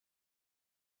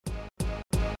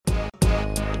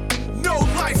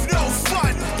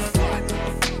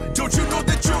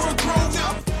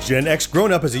Gen X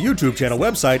Grown Up is a YouTube channel,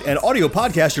 website, and audio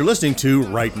podcast you're listening to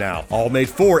right now. All made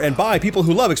for and by people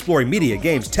who love exploring media,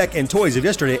 games, tech, and toys of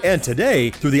yesterday and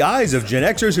today through the eyes of Gen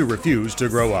Xers who refuse to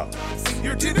grow up.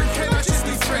 Your dinner cannot just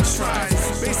be french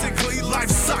fries. Basically, life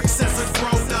sucks as a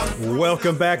grown up.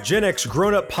 Welcome back, Gen X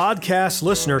Grown Up podcast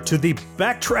listener, to the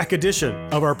Backtrack edition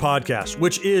of our podcast,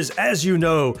 which is, as you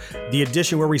know, the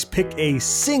edition where we pick a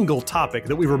single topic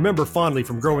that we remember fondly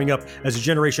from growing up as a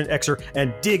Generation Xer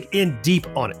and dig in deep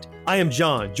on it. I am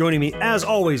John. Joining me, as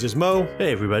always, is Mo.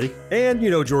 Hey, everybody. And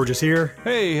you know George is here.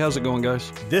 Hey, how's it going,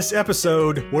 guys? This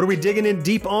episode, what are we digging in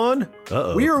deep on?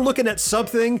 Uh-oh. We are looking at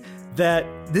something that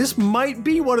this might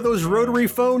be one of those rotary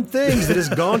phone things that has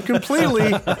gone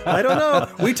completely. I don't know.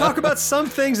 We talk about some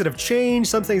things that have changed,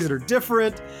 some things that are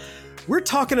different. We're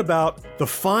talking about the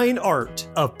fine art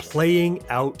of playing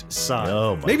outside.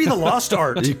 Oh my Maybe the lost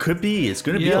art. It could be. It's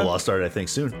going to be a lost art, I think,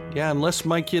 soon. Yeah, unless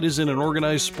my kid is in an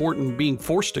organized sport and being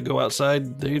forced to go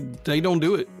outside, they don't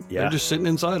do it. Yeah. They're just sitting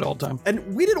inside all the time.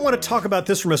 And we didn't want to talk about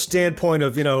this from a standpoint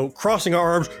of, crossing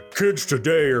our arms, kids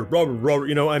today, or blah, blah,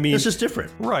 blah, I mean. It's just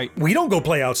different. Right. We don't go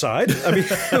play outside. I mean,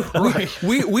 Right.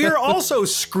 we are also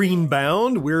screen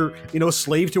bound. We're,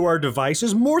 slave to our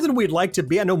devices more than we'd like to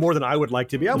be. I know more than I would like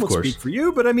to be. I won't speak for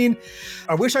you, but I mean,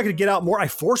 I wish I could get out more. I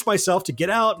force myself to get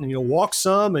out and, walk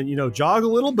some and, jog a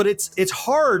little, but it's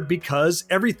hard because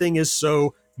everything is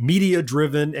so media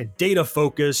driven and data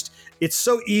focused. It's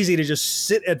so easy to just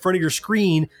sit in front of your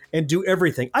screen and do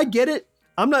everything. I get it.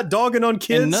 I'm not dogging on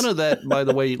kids. And none of that, by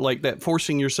the way, like that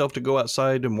forcing yourself to go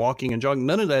outside and walking and jogging,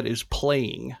 none of that is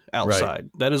playing outside.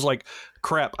 Right. That is like,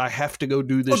 crap, I have to go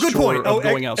do this good chore point. of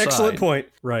going outside. Excellent point.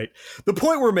 Right. The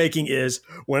point we're making is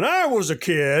when I was a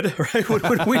kid, right,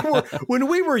 when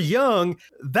we were young,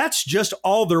 that's just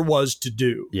all there was to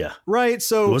do. Yeah. Right.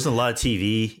 So there wasn't a lot of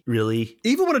TV, really.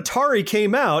 Even when Atari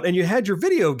came out and you had your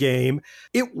video game,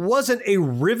 it wasn't a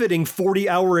riveting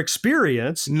 40-hour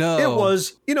experience. No. It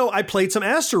was, I played some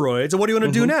Asteroids, and what do you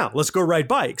want to do now? Let's go ride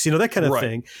bikes, that kind of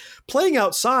thing. Playing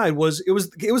outside was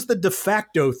the de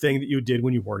facto thing that you did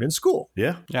when you weren't in school.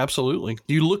 Yeah, absolutely.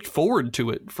 You looked forward to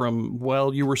it from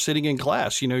while you were sitting in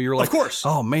class. You're like, of course.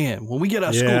 Oh man, when we get out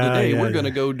of school today, we're going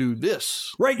to go do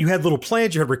this. Right. You had little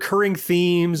plans. You had recurring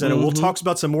themes, and we'll talk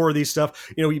about some more of these stuff.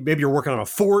 Maybe you're working on a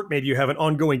fort. Maybe you have an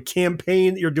ongoing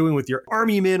campaign that you're doing with your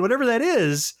army men. Whatever that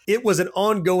is, it was an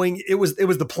ongoing. It was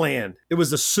the plan. It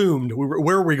was assumed.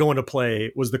 Where are we going to play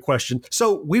was the question.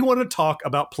 So we want to talk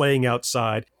about playing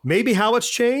outside. Maybe how it's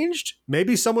changed.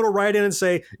 Maybe someone will write in and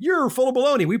say, you're full of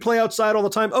baloney. We play outside all the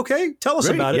time. Okay, tell us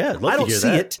about it. Yeah, I don't see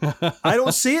it. I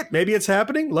don't see it. Maybe it's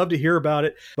happening. Love to hear about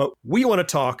it. But we want to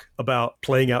talk about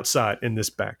playing outside in this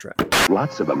backtrack.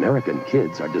 Lots of American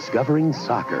kids are discovering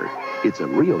soccer. It's a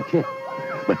real kick.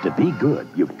 But to be good,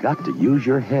 you've got to use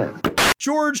your head.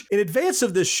 George, in advance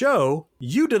of this show,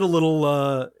 you did a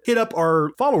little hit up our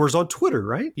followers on Twitter,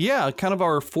 right? Yeah, kind of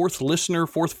our fourth listener,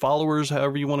 fourth followers,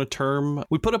 however you want to term.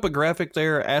 We put up a graphic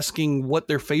there asking what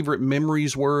their favorite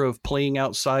memories were of playing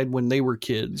outside when they were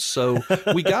kids. So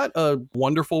we got a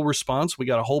wonderful response. We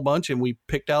got a whole bunch, and we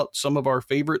picked out some of our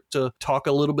favorite to talk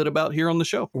a little bit about here on the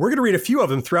show. We're going to read a few of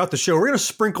them throughout the show. We're going to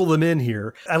sprinkle them in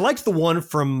here. I liked the one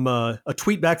from a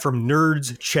tweet back from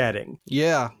Nerds Chatting.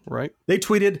 Yeah, right. They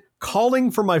tweeted, calling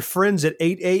for my friends at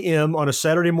 8 a.m. on a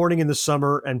Saturday morning in the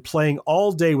summer and playing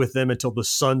all day with them until the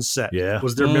sun set. Yeah.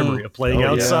 Was their memory of playing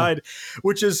outside,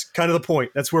 which is kind of the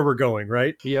point. That's where we're going,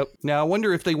 right? Yep. Now, I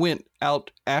wonder if they went out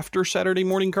after Saturday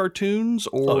morning cartoons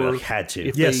or had to.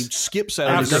 If they skip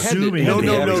Saturday. Assuming no.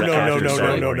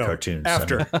 Cartoons.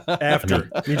 After.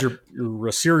 You need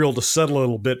your cereal to settle a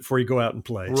little bit before you go out and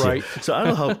play. Right. So I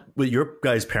don't know what your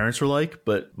guys' parents were like,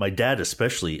 but my dad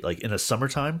especially, like in the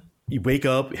summertime, you wake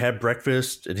up, have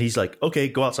breakfast, and he's like, okay,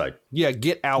 go outside. Yeah,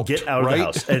 get out. Get out of the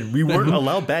house. And we weren't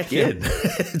allowed back in.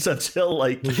 It's until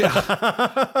like...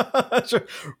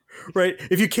 Right.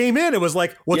 If you came in, it was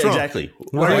like, what's wrong? Exactly.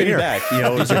 Why are you here? Back?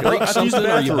 It's like, break something?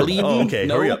 Are you bleeding? Oh, okay,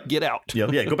 no, hurry up. Get out. Yeah,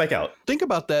 go back out. Think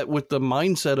about that with the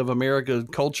mindset of America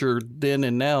culture then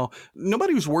and now.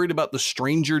 Nobody was worried about the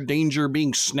stranger danger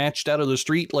being snatched out of the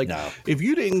street. Like, if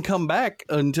you didn't come back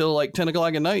until like 10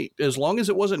 o'clock at night, as long as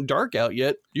it wasn't dark out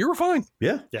yet, you were fine.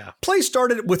 Yeah. Play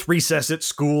started with recess at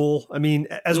school. I mean,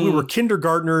 as we were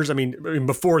kindergartners, I mean,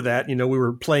 before that, we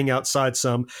were playing outside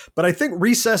some. But I think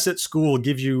recess at school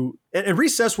gives you... And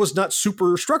recess was not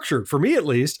super structured, for me at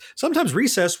least. Sometimes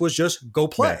recess was just go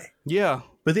play. Yeah.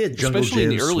 But they had jungle especially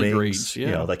gym, in the early swings,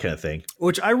 grades, that kind of thing.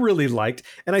 Which I really liked.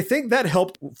 And I think that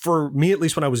helped for me, at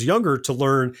least when I was younger, to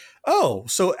learn,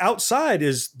 so outside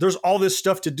there's all this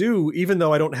stuff to do, even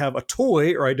though I don't have a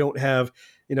toy or I don't have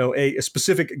a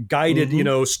specific guided,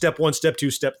 step 1, step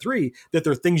 2, step 3, that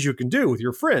there are things you can do with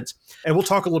your friends. And we'll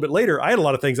talk a little bit later. I had a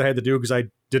lot of things I had to do because I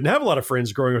didn't have a lot of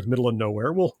friends growing up in the middle of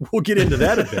nowhere. We'll get into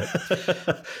that a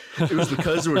bit. It was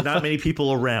because there were not many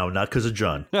people around, not because of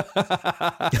John.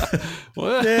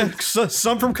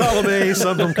 Some from column A,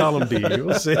 some from column B.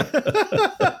 We'll see.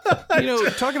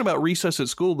 Talking about recess at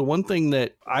school, the one thing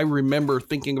that I remember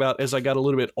thinking about as I got a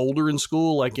little bit older in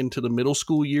school, like into the middle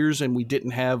school years, and we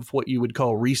didn't have what you would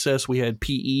call recess. We had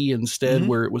PE instead,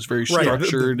 where it was very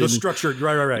structured. The structured,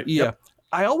 right. Yeah. Yep.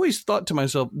 I always thought to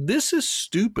myself, this is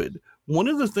stupid. One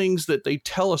of the things that they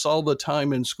tell us all the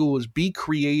time in school is be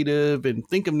creative and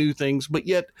think of new things, but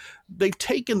yet they've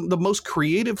taken the most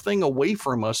creative thing away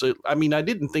from us. I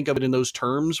didn't think of it in those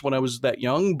terms when I was that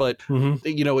young, but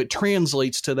it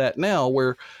translates to that now,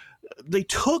 where they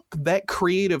took that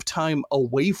creative time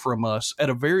away from us at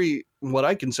a very, what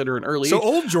I consider an early age. So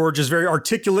old George is very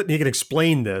articulate and he can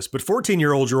explain this, but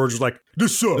 14-year-old George was like,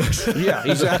 this sucks. Yeah,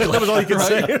 exactly. That was all you could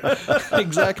say.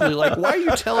 Exactly. Like, why are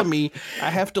you telling me I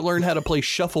have to learn how to play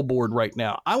shuffleboard right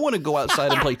now? I want to go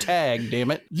outside and play tag,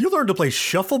 damn it. You learned to play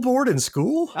shuffleboard in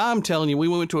school? I'm telling you, we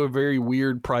went to a very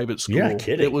weird private school. You're not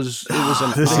kidding. It was an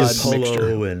odd Polo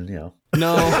mixture. and,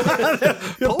 No,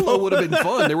 polo would have been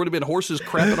fun. There would have been horses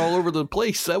crapping all over the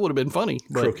place. That would have been funny.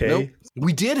 But croquet. Nope.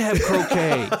 We did have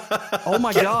croquet. Oh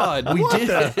my God, we did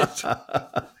it.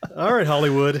 All right,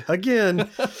 Hollywood, again.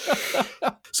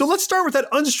 So let's start with that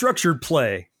unstructured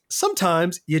play.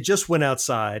 Sometimes you just went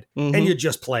outside and you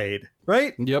just played,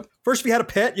 right? Yep. First, if you had a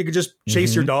pet, you could just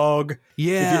chase your dog.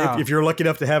 Yeah. If you're lucky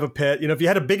enough to have a pet, if you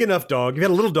had a big enough dog, if you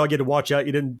had a little dog, you had to watch out.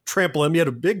 You didn't trample him. You had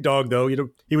a big dog, though.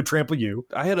 He would trample you.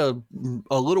 I had a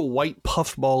little white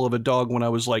puffball of a dog when I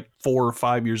was like 4 or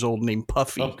 5 years old named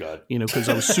Puffy. Oh, God. Because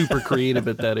I was super creative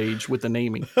at that age with the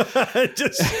naming.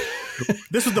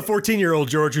 This was the 14-year-old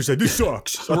George who said, this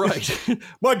sucks. Right.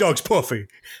 My dog's Puffy.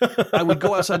 I would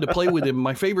go outside to play with him.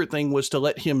 My favorite thing was to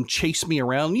let him chase me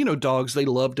around. Dogs, they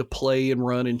love to play and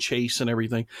run and chase and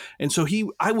everything. And so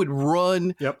I would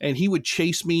run and he would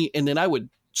chase me, and then I would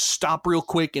stop real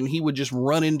quick and he would just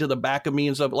run into the back of me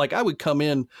and stuff. Like I would come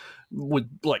in with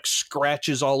like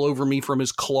scratches all over me from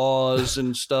his claws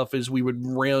and stuff as we would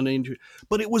run into,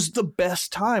 but it was the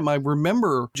best time. I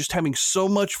remember just having so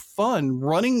much fun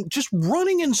running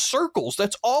in circles.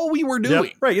 That's all we were doing.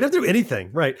 Yep. Right. You don't have to do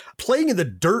anything. Right. Playing in the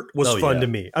dirt was fun to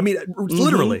me. I mean,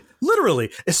 literally,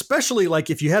 especially like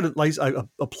if you had like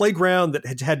a playground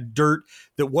that had dirt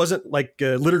that wasn't like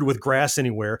littered with grass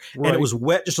anywhere and it was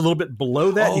wet just a little bit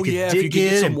below that. You could dig if you could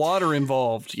get some and water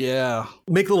involved. Yeah.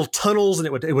 Make little tunnels and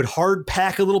it would hard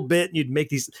pack a little bit and you'd make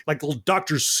these like little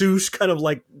Dr. Seuss kind of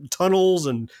like tunnels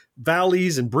and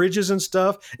valleys and bridges and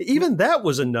stuff. Even that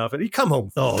was enough. And you come home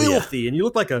filthy and you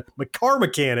look like a car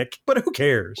mechanic, but who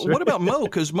cares? What about Mo?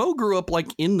 Because Mo grew up like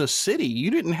in the city. You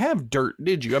didn't have dirt,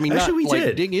 did you? I mean, actually, not we like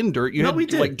did. dig in dirt. You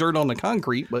had like dirt on the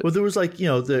concrete. But well, there was like,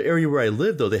 the area where I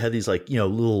lived, though, they had these like,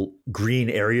 little green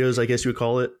areas, I guess you would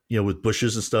call it, with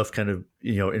bushes and stuff kind of,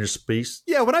 interspersed.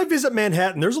 Yeah, when I visit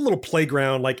Manhattan, there's a little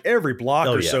playground like every block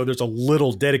or so. There's a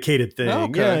little dedicated thing.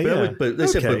 Okay. But they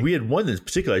said, but we had one in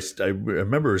particular I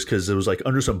remember is because it was like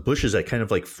under some bushes that kind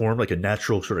of like formed like a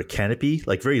natural sort of canopy,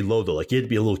 like very low though. Like you had to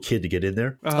be a little kid to get in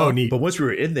there. Oh, neat. But once we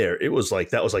were in there, it was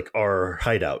like that was like our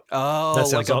hideout. Oh,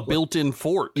 that like a built-in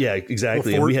fort. Yeah,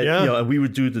 exactly. And we had, and we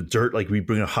would do the dirt, like we'd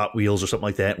bring in Hot Wheels or something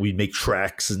like that. And we'd make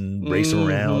tracks and race them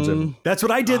around. And that's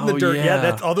what I did in the dirt. Yeah,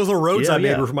 that's all those little roads I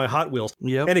made were for my Hot Wheels.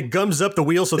 Yep. And it gums up the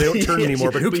wheels so they don't turn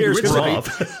anymore. But who cares? They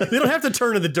don't have to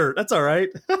turn in the dirt. That's all right.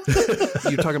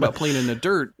 You're talking about playing in the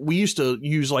dirt. We used to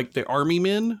use like the army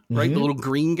men, right? The little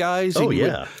green guys.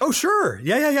 Oh, sure.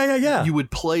 Yeah. You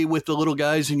would play with the little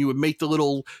guys and you would make the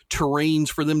little terrains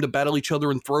for them to battle each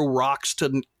other and throw rocks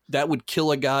to. That would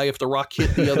kill a guy if the rock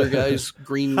hit the other guy's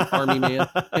green army man.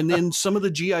 And then some of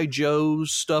the G.I. Joe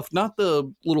stuff, not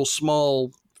the little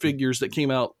small figures that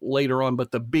came out later on,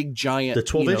 but the big giant, the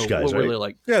 12-inch guys, right?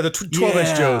 Like, yeah, the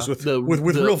 12-inch Joes with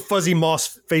real fuzzy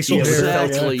moss facial hair.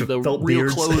 Exactly, the felt real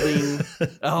beards. clothing.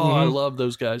 I love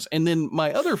those guys. And then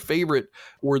my other favorite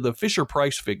were the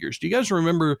Fisher-Price figures. Do you guys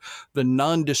remember the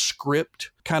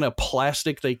nondescript kind of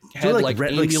plastic? They had like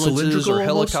ambulances or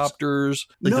helicopters.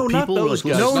 Like no, not those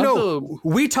guys. No.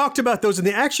 We talked about those in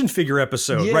the action figure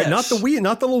episode, right? Not the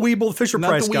little Weeble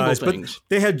Fisher-Price guys, but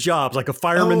they had jobs like a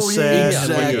fireman's set.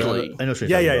 Exactly. I know what you're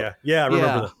talking about. Yeah, I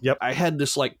remember that. Yep. I had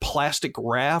this like plastic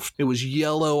raft. It was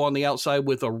yellow on the outside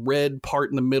with a red part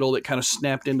in the middle that kind of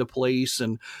snapped into place.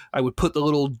 And I would put the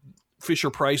little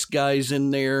Fisher-Price guys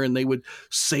in there, and they would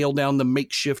sail down the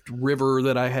makeshift river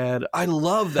that I had. I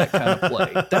love that kind of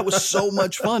play. That was so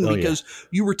much fun because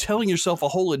you were telling yourself a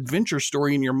whole adventure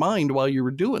story in your mind while you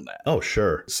were doing that. Oh,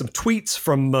 sure. Some tweets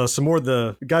from some more of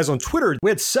the guys on Twitter. We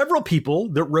had several people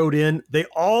that wrote in. They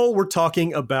all were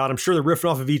talking about, I'm sure they're riffing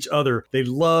off of each other. They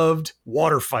loved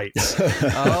water fights.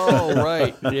 Oh,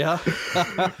 right. Yeah.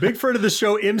 Big friend of the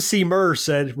show, MC Murr,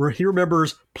 said he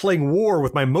remembers playing war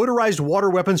with my motorized water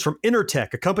weapons from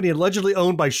Intertech, a company allegedly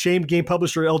owned by shamed game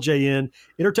publisher LJN.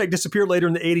 Intertech disappeared later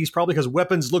in the 80s, probably because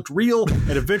weapons looked real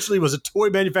and eventually was a toy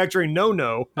manufacturing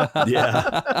no-no.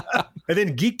 Yeah. And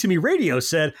then Geek to Me Radio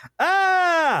said,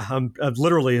 I'm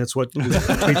literally, that's what the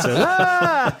tweet said.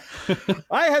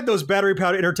 I had those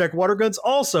battery-powered Intertech water guns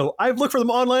also. I've looked for them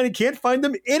online and can't find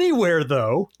them anywhere,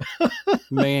 though.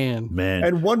 Man.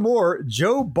 And one more,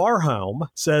 Joe Barhaum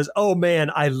says, oh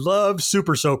man, I love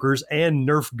Super Soakers and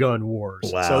Nerf gun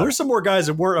wars. Wow. So there's some more guys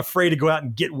that weren't afraid to go out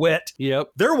and get wet.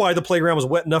 Yep. They're why the playground was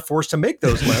wet enough for us to make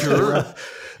those. Sure.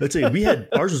 Let's see. We had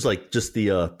ours was like just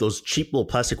the those cheap little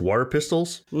plastic water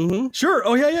pistols. Mm-hmm. Sure.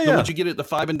 Oh yeah. What you get at the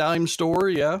 5 and dime store?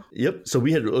 Yeah. Yep. So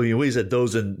we always had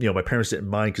those, and my parents didn't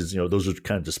mind because those are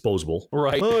kind of disposable.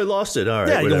 Right. Oh, I lost it. All right.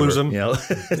 Yeah, whatever. you lose them.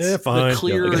 Yeah, fine. The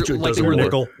clear, like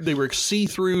they were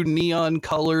see-through, neon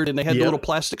colored, and they had the little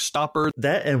plastic stopper.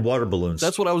 That and water balloons.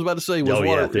 That's what I was about to say. Was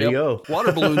water. Yeah, there you go.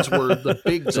 Water balloons were the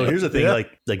big thing. So here's the thing: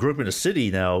 like I grew up in a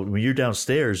city. Now, when you're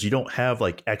downstairs, you don't have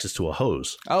like access to a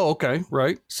hose. Oh, okay,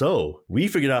 right. So we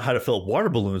figured out how to fill up water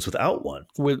balloons without one.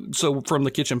 So from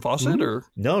the kitchen faucet, or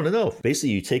no.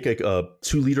 Basically, you take like a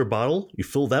 2-liter bottle, you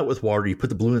fill that with water, you put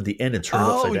the balloon at the end and turn it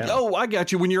upside down. Oh, I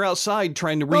got you. When you're outside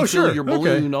trying to refill your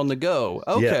balloon on the go.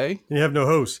 Okay. Yeah. You have no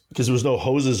hose because there was no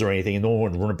hoses or anything, and no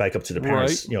one running back up to the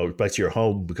parents, back to your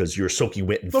home because you're soaking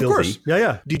wet and filthy. Of course.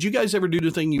 Yeah. Did you guys ever do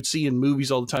the thing you'd see in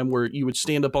movies all the time where you would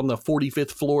stand up on the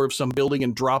 45th floor of some building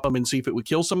and drop them and see if it would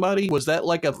kill somebody? Was that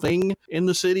like a thing in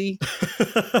the city?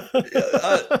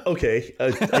 Okay.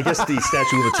 I guess the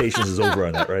statute of limitations is over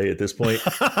on that, right? At this point.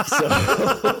 So.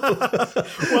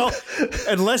 Well,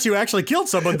 unless you actually killed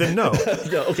someone, then no.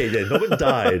 No one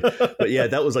died. But yeah,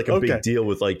 that was like a big deal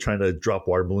with like trying to drop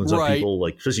water balloons on people,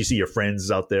 like especially you see your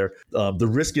friends out there. The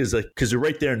risk is because you're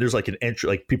right there and there's like an entry,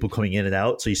 like people coming in and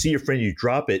out. So you see your friend, you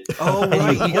drop it. Oh,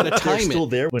 right. You got to time it. Still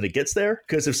there when it gets there.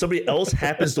 Because if somebody else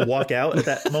happens to walk out at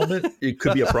that moment, it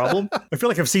could be a problem. I feel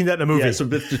like I've seen that in a movie. Yeah, so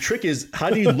the trick is, how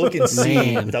do you look and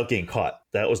see without getting caught?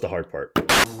 That was the hard part.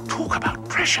 Talk about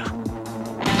pressure.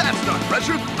 That's not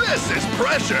pressure. This is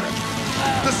pressure.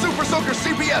 The Super Soaker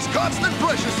CPS Constant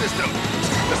Pressure System.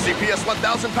 The CPS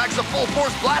 1000 packs a full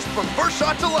force blast from first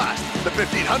shot to last. The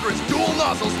 1500's dual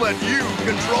nozzles let you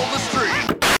control the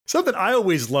stream. Something I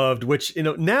always loved, which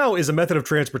now is a method of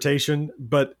transportation,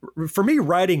 but for me,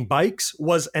 riding bikes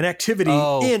was an activity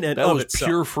in and of itself. That was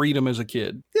pure freedom as a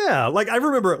kid. Yeah, like I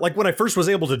remember, like when I first was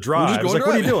able to drive, I was like,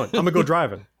 "What are you doing?" "I'm gonna go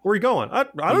driving." "Where are you going?" I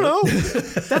don't know.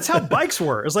 That's how bikes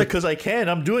were. It's like, because I can,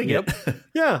 I'm doing it.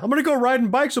 Yeah, I'm gonna go riding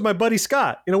bikes with my buddy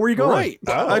Scott. Where are you going?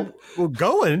 Right. We're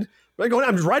going.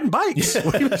 I'm just riding bikes.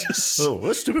 What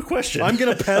a stupid question. I'm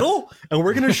going to pedal and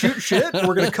we're going to shoot shit. And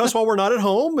we're going to cuss while we're not at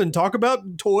home and talk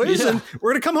about toys and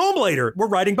we're going to come home later. We're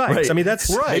riding bikes. Right. I mean,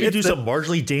 that's right. Maybe do some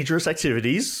marginally dangerous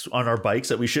activities on our bikes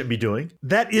that we shouldn't be doing.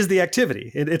 That is the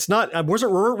activity. It's not, we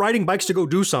weren't riding bikes to go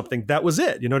do something. That was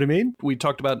it. You know what I mean? We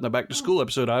talked about in the back to school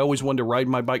episode, I always wanted to ride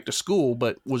my bike to school,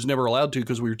 but was never allowed to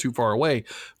because we were too far away.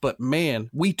 But man,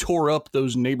 we tore up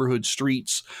those neighborhood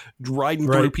streets, riding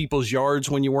through people's yards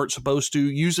when you weren't supposed to,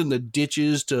 using the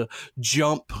ditches to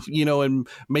jump, and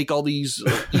make all these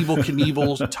Evel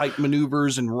Knievel type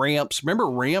maneuvers and ramps. Remember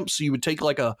ramps? You would take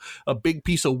like a big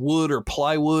piece of wood or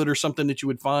plywood or something that you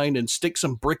would find and stick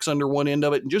some bricks under one end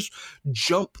of it and just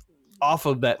jump off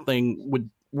of that thing with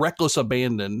reckless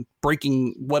abandon,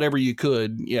 breaking whatever you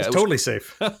could. Yeah, it's totally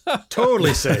safe.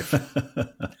 Totally safe.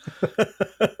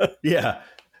 Yeah.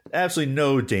 Absolutely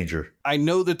no danger. I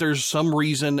know that there's some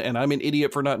reason, and I'm an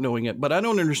idiot for not knowing it, but I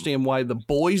don't understand why the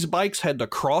boys' bikes had the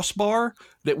crossbar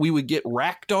that we would get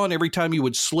racked on every time you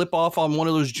would slip off on one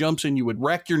of those jumps and you would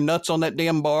rack your nuts on that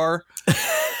damn bar.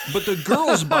 But the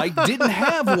girls' bike didn't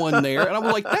have one there. And I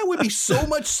was like, that would be so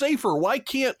much safer. Why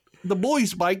can't the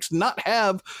boys' bikes not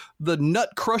have the nut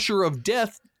crusher of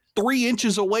death 3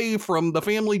 inches away from the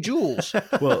family jewels?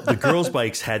 Well, the girls'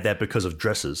 bikes had that because of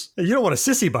dresses. You don't want a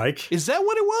sissy bike. Is that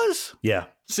what it was? Yeah.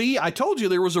 See, I told you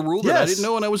there was a rule that I didn't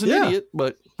know, and I was an idiot.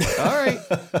 But all right,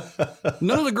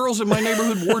 none of the girls in my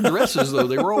neighborhood wore dresses, though.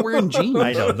 They were all wearing jeans.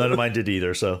 I know, none of mine did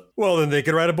either. So, well, then they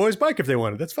could ride a boy's bike if they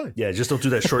wanted. That's fine. Yeah, just don't do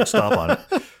that short stop on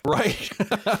it. Right.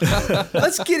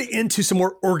 Let's get into some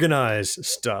more organized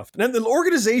stuff. Now, the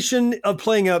organization of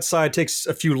playing outside takes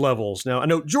a few levels. Now, I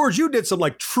know, George, you did some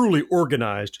like truly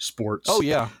organized sports. Oh,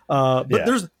 yeah. But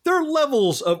there are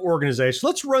levels of organization.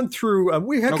 Let's run through.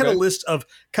 We had kind of a list of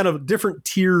kind of different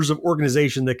tiers of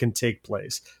organization that can take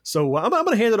place. So I'm going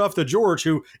to hand it off to George,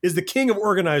 who is the king of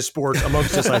organized sports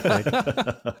amongst us, I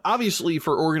think. Obviously,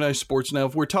 for organized sports, now,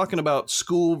 if we're talking about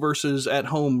school versus at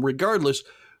home, regardless,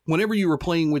 whenever you were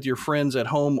playing with your friends at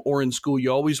home or in school,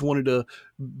 you always wanted to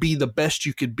be the best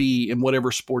you could be in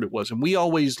whatever sport it was. And we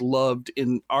always loved,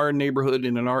 in our neighborhood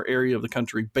and in our area of the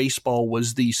country, baseball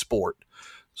was the sport.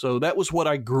 So that was what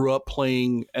I grew up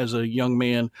playing as a young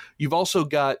man. You've also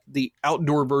got the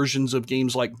outdoor versions of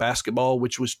games like basketball,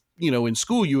 which was, in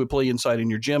school you would play inside in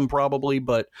your gym probably,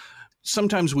 but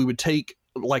sometimes we would take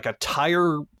like a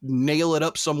tire, nail it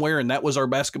up somewhere, and that was our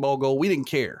basketball goal. We didn't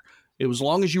care. It was, as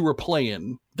long as you were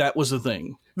playing, that was the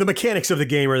thing. The mechanics of the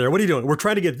game are there. What are you doing? We're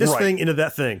trying to get this thing into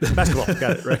that thing. Basketball.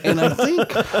 Got it, right? And I think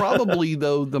probably,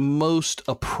 though, the most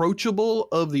approachable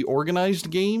of the organized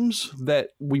games that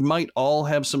we might all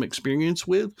have some experience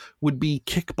with would be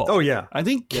kickball. Oh, yeah. I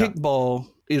think kickball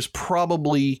is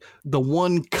probably the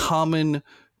one common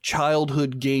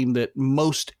childhood game that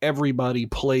most everybody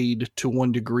played to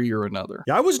one degree or another.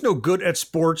 Yeah, I was no good at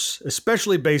sports,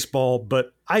 especially baseball,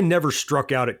 but I never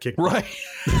struck out at kickball. Right.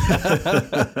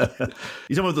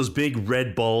 You talking about those big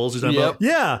red balls? You're talking about?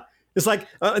 Yeah. It's like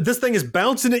this thing is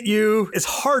bouncing at you. It's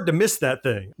hard to miss that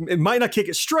thing. It might not kick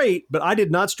it straight, but I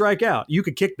did not strike out. You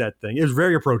could kick that thing. It was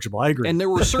very approachable. I agree. And there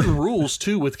were certain rules,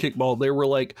 too, with kickball. There were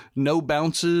like no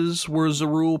bounces was a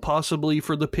rule possibly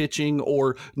for the pitching,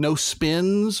 or no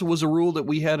spins was a rule that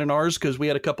we had in ours, because we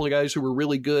had a couple of guys who were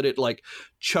really good at like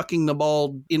chucking the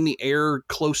ball in the air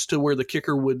close to where the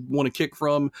kicker would want to kick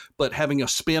from, but having a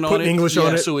spin on it. English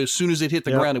on it. So as soon as it hit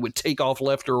the ground, it would take off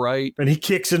left or right. And he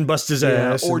kicks and busts his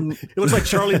ass. Or it looks like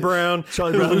Charlie Brown.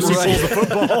 Charlie Brown Lucy pulls the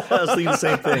football. I was thinking the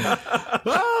same thing.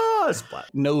 Splat.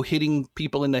 No hitting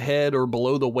people in the head or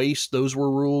below the waist. Those were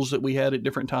rules that we had at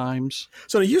different times.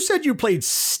 So you said you played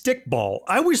stickball.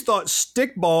 I always thought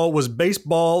stickball was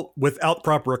baseball without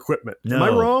proper equipment. No. Am I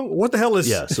wrong? What the hell is...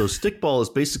 Yeah, so stickball is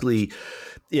basically...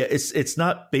 Yeah, it's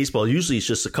not baseball. Usually it's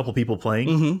just a couple people playing.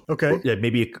 Mm-hmm. Okay.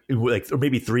 Or,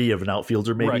 maybe three of an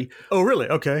outfielder, maybe. Right. Oh, really?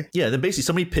 Okay. Yeah, then basically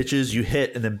somebody pitches, you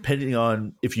hit, and then depending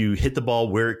on if you hit the ball,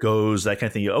 where it goes, that kind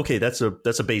of thing. Okay, that's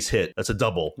a base hit. That's a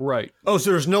double. Right. Oh,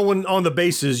 so there's no one on the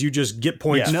bases. You just get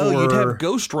points for... No, you'd have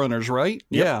ghost runners, right?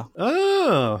 Yep. Yeah.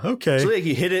 Oh, okay. So like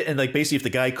you hit it, and like basically if the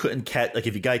guy couldn't catch, like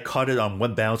if the guy caught it on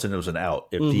one bounce and it was an out.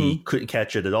 If he couldn't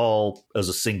catch it at all, it was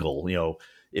a single,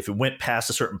 If it went past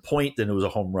a certain point, then it was a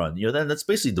home run. Then that's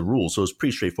basically the rule. So it's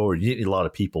pretty straightforward. You didn't need a lot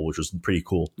of people, which was pretty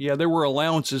cool. Yeah, there were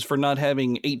allowances for not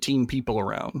having 18 people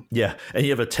around. Yeah, and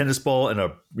you have a tennis ball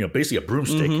and basically a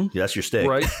broomstick. Yeah, that's your stick.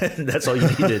 Right. That's all you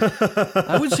needed.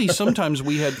 I would see sometimes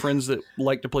we had friends that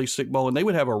liked to play stickball, and they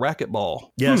would have a racquetball.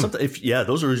 Yeah,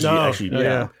 those are usually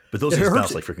actually but those things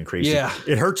bounce like freaking crazy. Yeah.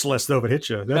 It hurts less, though, if it hits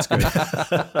you. That's good.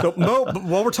 So, Mo,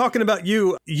 while we're talking about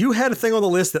you had a thing on the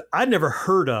list that I'd never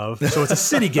heard of. So it's a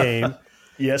city game.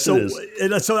 Yes, it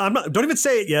is. So don't even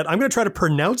say it yet. I'm going to try to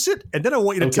pronounce it, and then I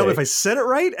want you to tell me if I said it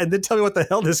right, and then tell me what the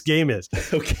hell this game is.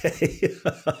 Okay.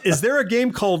 Is there a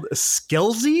game called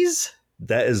Skelzies?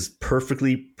 That is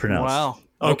perfectly pronounced. Wow.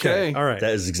 Okay. All right.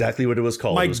 That is exactly what it was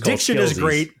called. My diction is Skelzies.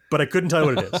 great, but I couldn't tell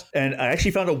you what it is. And I actually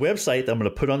found a website that I'm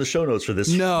going to put on the show notes for this.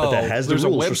 No, that has there's the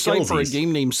a rules website for a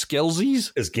game named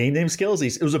Skelzies? It's a game named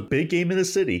Skelzies. It was a big game in the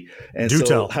city. And Do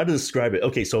tell. How to describe it?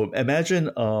 Okay, so imagine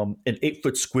an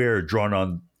 8-foot square drawn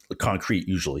on concrete,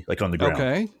 usually, like on the ground.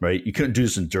 Okay. Right? You couldn't do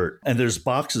this in dirt. And there's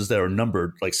boxes that are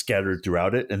numbered, like scattered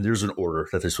throughout it. And there's an order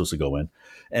that they're supposed to go in.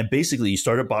 And basically, you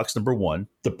start at box number 1.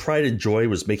 The pride and joy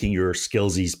was making your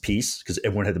Skelzies piece, because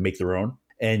everyone had to make their own.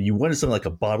 And you wanted something like a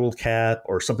bottle cap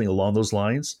or something along those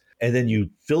lines. And then you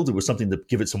filled it with something to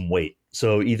give it some weight.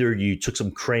 So either you took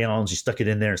some crayons, you stuck it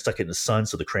in there and stuck it in the sun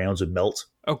so the crayons would melt.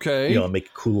 Okay. And make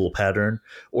a cool little pattern.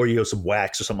 Or some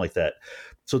wax or something like that.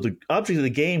 So the object of the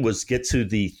game was get to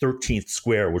the 13th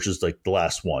square, which is like the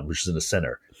last one, which is in the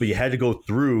center. But you had to go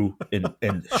through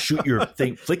and shoot your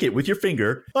thing, flick it with your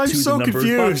finger. I'm to so the numbered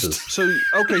confused.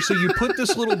 boxes. So you put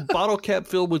this little bottle cap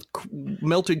filled with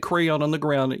melted crayon on the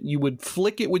ground. You would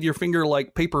flick it with your finger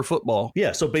like paper football.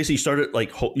 Yeah. So basically,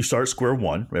 you start at square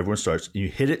 1. Everyone starts. You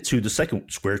hit it to the second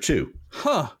square 2.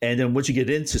 Huh. And then once you get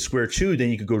into square 2, then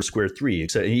you could go to square 3,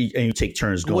 and you take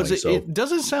turns going. It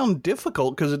doesn't sound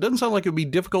difficult because it doesn't sound like it would be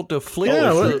difficult to flick.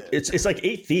 It's like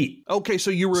 8 feet. Okay, so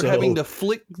you were having to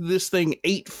flick this thing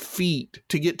 8 feet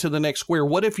to get to the next square.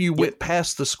 What if you went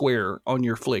past the square on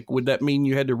your flick? Would that mean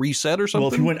you had to reset or something?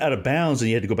 Well, if you went out of bounds, then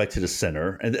you had to go back to the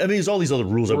center. And I mean, there's all these other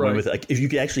rules I went with. Like if you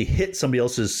could actually hit somebody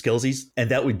else's skillsies, and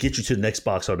that would get you to the next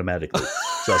box automatically.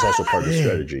 So that's also part of the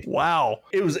strategy. Wow.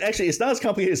 It's not as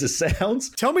complicated as it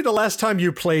sounds. Tell me the last time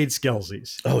you played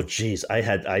Skellsies. Oh, geez.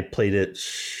 I played it.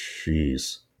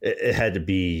 Jeez. It had to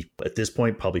be, at this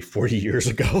point, probably 40 years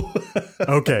ago.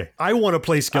 Okay. I want to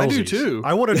play Skellsies. I do too.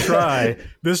 I want to try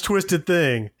this twisted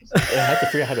thing. I had to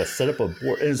figure out how to set up a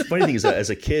board. And the funny thing is that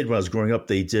as a kid, when I was growing up,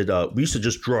 they did, we used to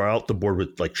just draw out the board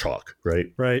with like chalk,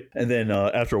 right? Right. And then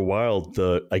after a while,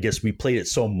 I guess we played it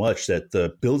so much that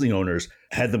the building owners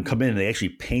had them come in and they actually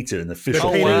painted an official.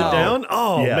 They painted it down?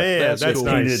 Oh, yeah, man. That's cool.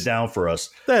 nice. Painted it down for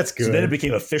us. That's good. So then it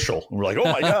became official. And we're like, oh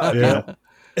my God. Yeah.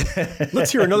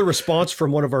 Let's hear another response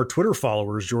from one of our Twitter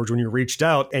followers, George, when you reached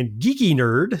out. And Geeky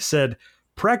Nerd said,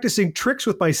 practicing tricks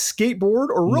with my skateboard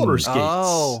or roller skates.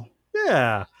 Oh.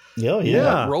 Yeah.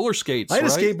 Yeah. Roller skates. I had a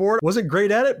skateboard. Wasn't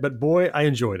great at it, but boy, I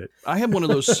enjoyed it. I had one of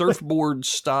those surfboard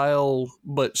style,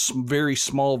 but very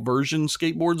small version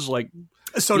skateboards. Like,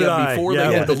 so did I. Before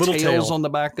they had the little tails on the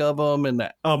back of them and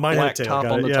that black top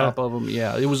on the top of them.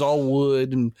 Yeah, it was all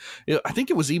wood, and I think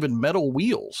it was even metal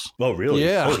wheels. Oh, really?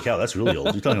 Yeah. Holy cow, that's really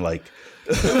old. You're talking like...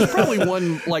 It was probably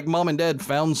one like mom and dad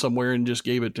found somewhere and just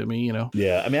gave it to me,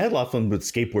 Yeah, I mean, I had a lot of fun with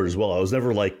skateboard as well. I was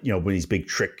never like, one of these big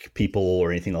trick people or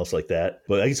anything else like that.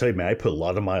 But I can tell you, man, I put a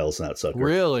lot of miles in that sucker.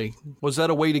 Really? Was that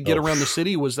a way to get around the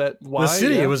city? Was that why? The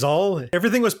city, it was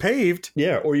everything was paved.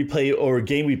 Yeah, or a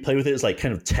game we play with it is like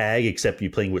kind of tag, except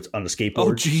you're playing on a skateboard.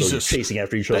 Oh, Jesus. So you're chasing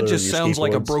after each other. That just sounds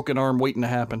like a broken arm waiting to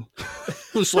happen.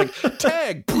 It's like,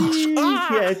 tag!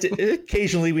 Yeah,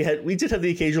 occasionally we did have the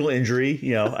occasional injury.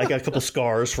 I got a couple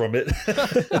scars from it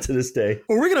to this day.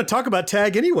 Well, we're going to talk about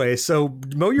tag anyway. So,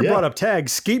 Mo, you brought up tag,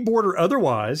 skateboard or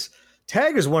otherwise.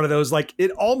 Tag is one of those, like,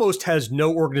 it almost has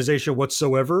no organization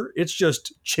whatsoever. It's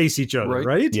just chase each other,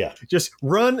 right? Yeah. Just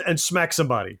run and smack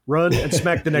somebody. Run and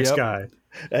smack the next guy.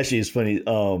 Actually, it's funny.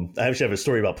 I actually have a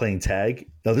story about playing tag.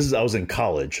 Now, I was in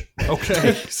college.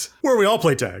 Okay. Where we all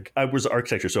play tag. I was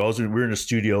architecture. So we were in a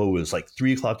studio. It was like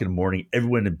 3:00 in the morning.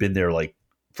 Everyone had been there like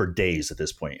for days at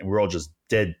this point, and we're all just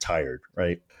dead tired,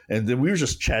 right? And then we were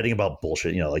just chatting about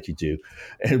bullshit, like you do.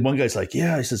 And one guy's like,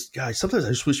 yeah, he says, guys, sometimes I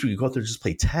just wish we could go out there and just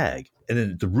play tag. And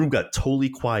then the room got totally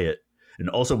quiet. And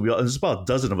also, there's about a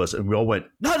dozen of us, and we all went,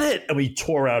 not it! And we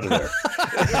tore out of there.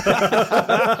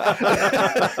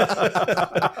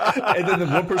 And then the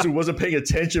one person who wasn't paying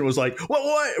attention was like,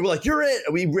 what? And we're like, you're it!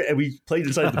 And we played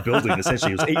inside the building,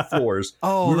 essentially. It was 8 floors.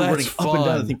 Oh, we were that's running fun. up and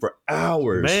down the thing for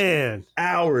hours. Man.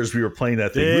 Hours we were playing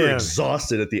that thing. Damn. We were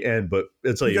exhausted at the end, but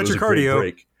it's like, You it got was your a great cardio.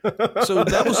 break. So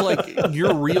that was like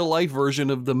your real life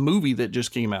version of the movie that just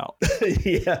came out.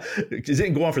 Yeah. It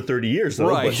didn't go on for 30 years, though.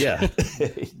 Right. But yeah.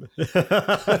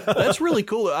 That's really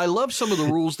cool. I love some of the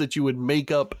rules that you would make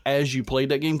up as you played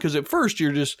that game, because at first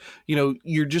you're just,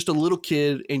 you're just a little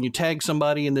kid and you tag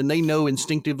somebody and then they know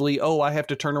instinctively, oh, I have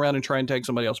to turn around and try and tag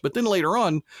somebody else. But then later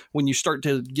on, when you start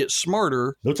to get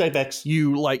smarter, No tag backs.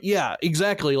 you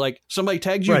exactly. Like somebody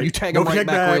tags you, Right. you tag No them right tag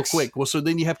back backs. real quick. Well, so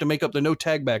then you have to make up the no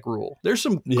tag back rule. There's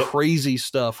some crazy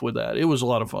stuff with that. It was a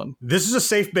lot of fun. This is a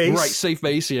safe base. Right. Safe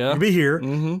base. Yeah. You be here.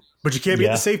 Mm-hmm. But you can't be in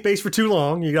Yeah. the safe base for too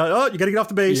long. You got to get off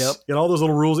the base. Yep. You got all those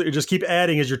little rules that you just keep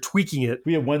adding as you're tweaking it.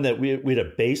 We had one that we had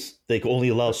a base. They could only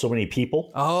allow so many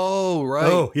people. Oh, right.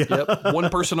 Oh, yeah. Yep. One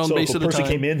person on So base if at a a person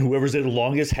time. came in, whoever's there the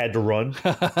longest had to run.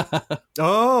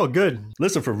 Oh, good.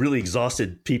 Listen, for really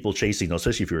exhausted people chasing, though,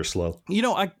 especially if you were slow.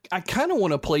 I kind of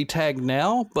want to play tag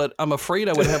now, but I'm afraid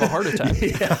I would have a heart attack.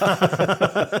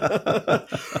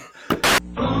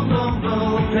 Boom, boom,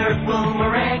 boom, there's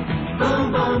boomerang.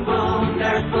 Boom, boom, boom,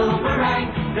 there's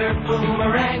boomerang. There's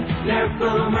boomerang, there's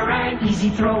boomerang. Easy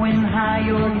throwing high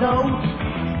or low.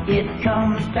 It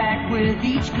comes back with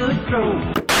each good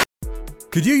throw.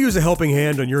 Could you use a helping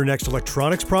hand on your next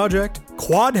electronics project?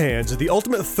 Quad Hands is the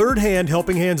ultimate third-hand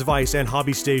helping hands vise and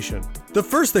hobby station. The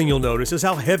first thing you'll notice is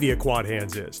how heavy a Quad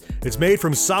Hands is. It's made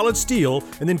from solid steel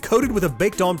and then coated with a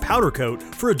baked-on powder coat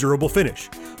for a durable finish.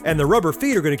 And the rubber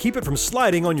feet are going to keep it from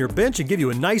sliding on your bench and give you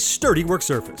a nice, sturdy work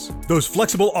surface. Those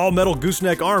flexible all-metal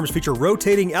gooseneck arms feature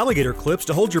rotating alligator clips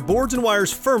to hold your boards and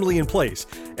wires firmly in place.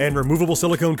 And removable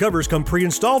silicone covers come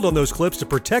pre-installed on those clips to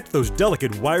protect those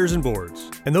delicate wires and boards.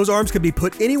 And those arms can be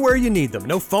put anywhere you need them.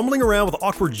 No fumbling around with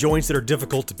awkward joints that are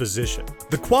difficult to position.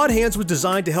 The Quad Hands was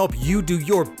designed to help you do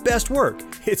your best work work.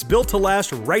 It's built to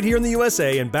last right here in the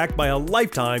USA and backed by a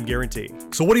lifetime guarantee.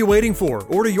 So what are you waiting for?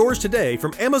 Order yours today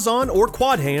from Amazon or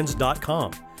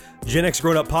quadhands.com. Gen X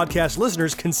Grown Up Podcast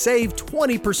listeners can save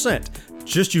 20%.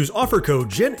 Just use offer code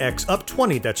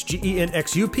GenXUp20, that's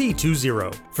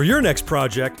GenXUP20. For your next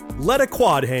project, let a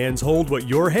Quad Hands hold what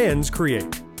your hands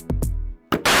create.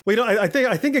 Well, I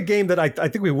think a game that I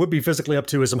think we would be physically up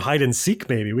to is some hide and seek.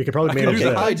 Maybe we could probably manage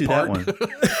that. I do that one.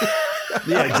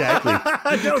 Yeah, exactly.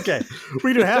 Okay,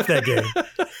 we do half that game.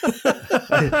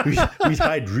 we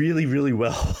hide really, really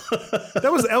well.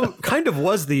 that kind of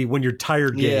was the when you're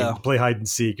tired game. Play hide and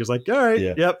seek. It's like, all right,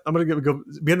 yep, I'm gonna go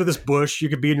be under this bush. You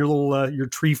could be in your little your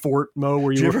tree fort, Mo.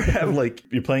 Where do you ever have like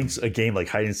you're playing a game like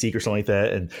hide and seek or something like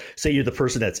that, and say you're the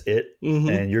person that's it,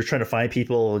 and you're trying to find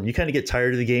people, and you kind of get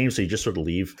tired of the game, so you just sort of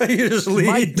leave. You just leave.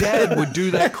 My dad would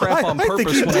do that crap on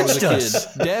purpose when I was a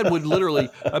kid. Dad would literally,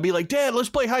 I'd be like, Dad, let's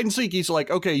play hide and seek. He's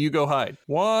like, okay, you go hide.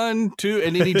 1, 2,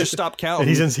 and then he'd just stop counting.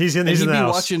 He'd be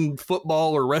watching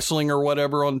football or wrestling or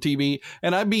whatever on TV,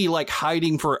 and I'd be like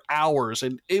hiding for hours,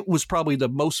 and it was probably the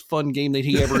most fun game that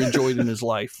he ever enjoyed in his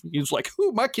life. He was like,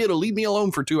 "Ooh, my kid will leave me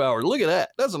alone for 2 hours. Look at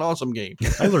that. That's an awesome game."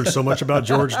 I learned so much about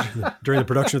George during the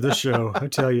production of this show. I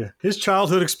tell you, his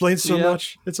childhood explains so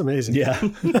much. It's amazing. Yeah.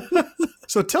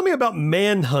 So tell me about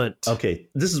Manhunt. Okay,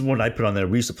 this is one I put on there.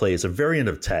 We used to play. It's a variant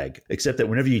of tag, except that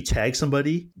whenever you tag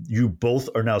somebody, you both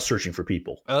are now searching for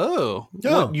people. Oh,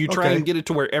 you try and get it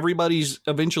to where everybody's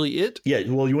eventually it? Yeah,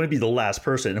 well, you want to be the last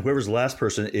person, and whoever's the last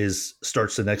person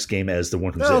starts the next game as the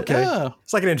one who's it.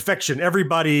 It's like an infection.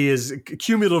 Everybody is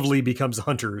cumulatively becomes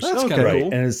hunters. That's kind of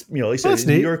cool. And it's, like I said,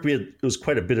 in New York, it was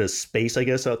quite a bit of space, I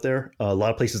guess, out there. A lot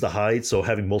of places to hide, so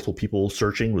having multiple people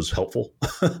searching was helpful.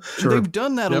 Sure. They've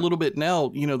done that a little bit now.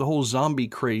 The whole zombie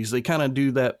craze. They kind of do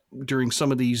that during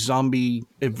some of these zombie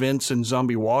events and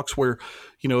zombie walks where,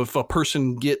 if a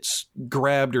person gets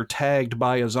grabbed or tagged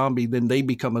by a zombie, then they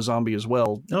become a zombie as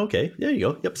well. Okay, there you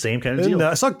go. Yep, same kind of deal.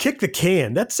 I saw Kick the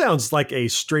Can. That sounds like a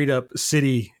straight up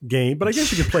city game, but I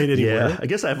guess you can play it anywhere. Yeah, I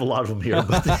guess I have a lot of them here.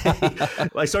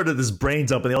 But I started this Brain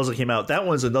Dump, and they also came out. That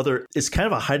one's another. It's kind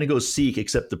of a hide and go seek,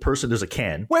 except the person there's a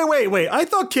can. Wait! I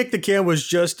thought Kick the Can was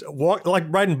just like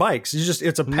riding bikes.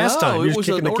 It's a pastime. No, it was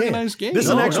an organized game. This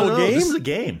is an actual game. This is a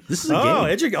game.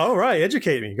 game. All right,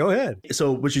 educate me. Go ahead.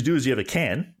 So what you do is you have a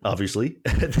can, obviously.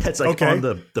 That's like on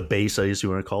the base, I guess you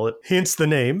want to call it. Hence the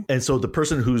name. And so the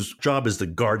person whose job is to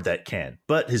guard that can,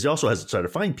 but he also has to try to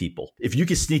find people. If you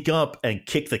can sneak up and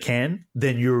kick the can,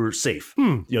 then you're safe.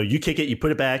 You kick it, you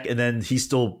put it back, and then he's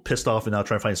still pissed off and now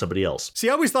trying to find somebody else. See,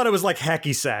 I always thought it was like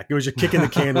hacky sack. It was just kicking the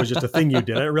can was just a thing you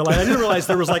did. I didn't realize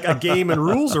there was like a game and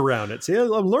rules around it. See, I'm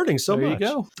learning so much. There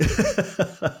you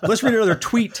go. Let's read another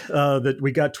tweet that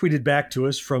we got tweeted back to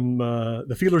us from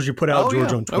the feelers you put out,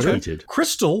 George, on Twitter. Okay.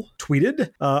 Crystal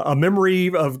tweeted, a memory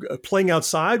of playing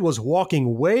outside was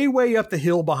walking way, way up the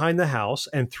hill behind the house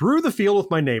and through the field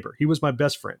with my neighbor. He was my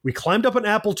best friend. We climbed up an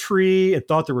apple tree and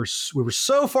thought we were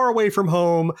so far away from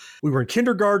home. We were in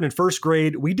kindergarten and first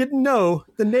grade. We didn't know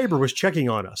the neighbor was checking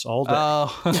on us all day.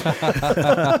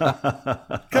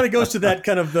 Kind of goes to that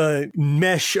kind of the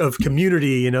mesh of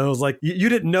community, It's like you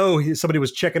didn't know somebody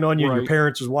was checking on you and your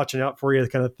parents was watching out for you,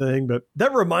 kind of thing. But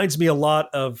that reminds me a lot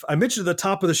of, I mentioned at the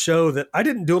top of the show that I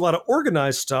didn't do a lot of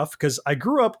organized stuff because I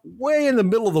grew up way in the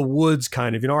middle of the woods,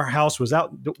 kind of. Our house was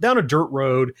out down a dirt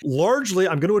road. Largely,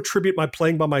 I'm going to attribute my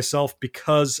playing by myself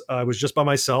because I was just by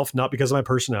myself, not because of my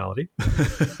personality.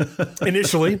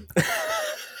 Initially.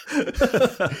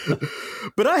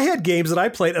 But I had games that I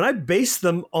played and I based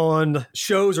them on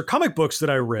shows or comic books that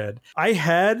I read. I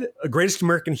had a Greatest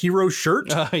American Hero shirt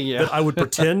that I would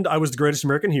pretend I was the Greatest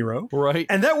American Hero. Right.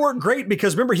 And that worked great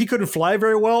because remember, he couldn't fly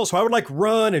very well. So I would like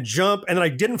run and jump and then I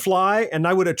didn't fly. And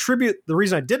I would attribute the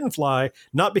reason I didn't fly,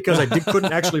 not because I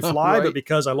couldn't actually fly, but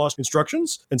because I lost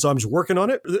instructions. And so I'm just working on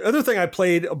it. The other thing I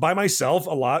played by myself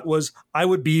a lot was I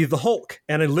would be the Hulk.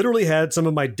 And I literally had some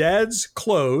of my dad's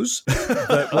clothes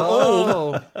that were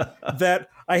old that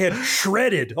I had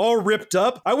shredded, all ripped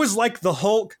up. I was like the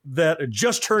Hulk that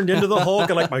just turned into the Hulk,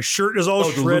 and like my shirt is all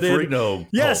shredded.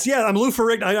 Yes, I'm Lou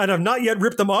Ferrigno. I have not yet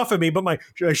ripped them off of me, but my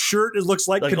shirt looks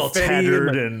like confetti. All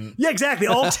tattered and yeah, exactly,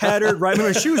 all tattered. Right,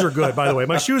 my shoes are good, by the way.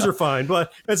 My shoes are fine,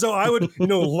 and so I would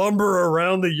lumber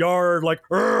around the yard like,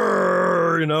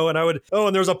 and I would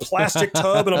and there's a plastic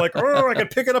tub, and I'm like, I can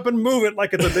pick it up and move it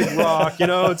like it's a big rock,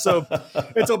 and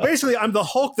so basically I'm the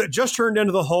Hulk that just turned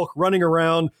into the Hulk, running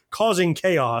around causing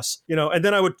chaos. chaos, and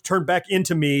then I would turn back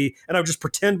into me and I would just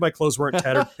pretend my clothes weren't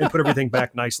tattered and put everything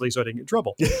back nicely so I didn't get in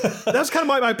trouble. That's kind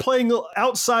of my playing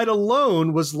outside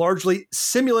alone was largely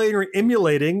simulating or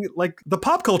emulating like the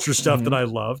pop culture stuff that I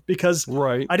loved because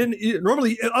I didn't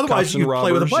normally, otherwise you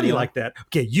play with a buddy like that.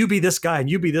 Okay, you be this guy and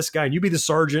you be this guy and you be the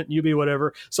sergeant and you be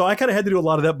whatever. So I kind of had to do a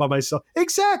lot of that by myself.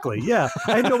 Exactly. Yeah.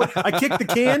 I kicked the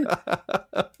can.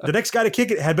 The next guy to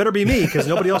kick it had better be me because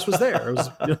nobody else was there.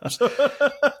 It was,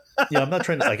 I'm not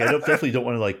trying to I definitely don't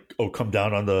want to come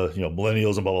down on the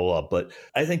millennials and blah blah blah. But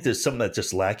I think there's something that's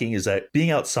just lacking is that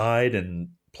being outside and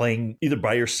playing either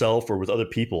by yourself or with other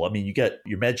people. I mean, you got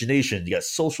your imagination, you got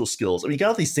social skills. I mean, you got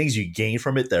all these things you gain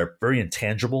from it that are very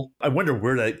intangible. I wonder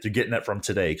where they're getting that from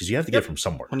today because you have to get it from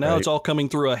somewhere. Well, now it's all coming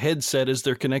through a headset as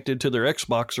they're connected to their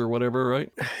Xbox or whatever, right?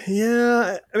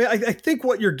 Yeah. I mean, I think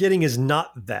what you're getting is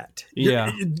not that.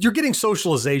 You're getting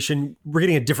socialization. We're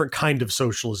getting a different kind of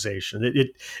socialization.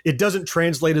 It doesn't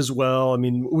translate as well. I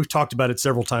mean, we've talked about it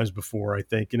several times before, I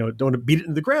think. Don't beat it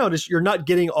into the ground. You're not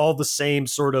getting all the same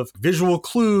sort of visual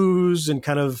clues and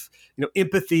kind of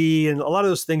empathy and a lot of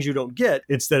those things you don't get.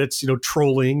 Instead, it's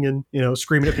trolling and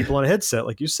screaming at people on a headset,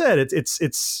 like you said.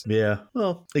 It's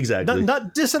well, exactly.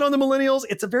 Not dissing on the millennials.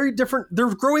 It's a very different.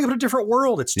 They're growing up in a different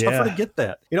world. It's tougher to get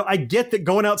that. I get that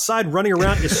going outside, running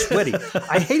around is sweaty.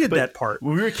 I hated that part.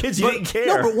 When we were kids, you didn't care.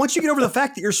 No, but once you get over the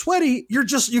fact that you're sweaty, you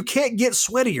can't get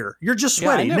sweatier. You're just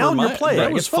sweaty. Now you're playing.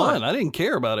 That was fun. I didn't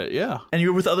care about it. Yeah, and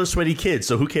you're with other sweaty kids,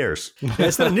 so who cares?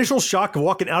 It's that initial shock of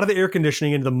walking out of the air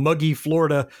conditioning into the muggy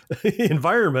Florida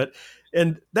environment.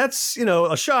 And that's,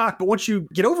 a shock. But once you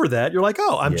get over that, you're like,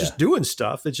 oh, I'm just doing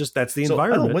stuff. It's just that's the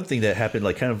environment. One thing that happened,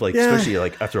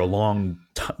 especially after a long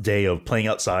day of playing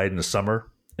outside in the summer,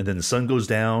 and then the sun goes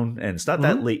down and it's not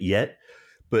that late yet.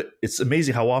 But it's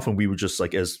amazing how often we would just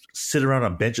sit around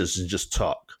on benches and just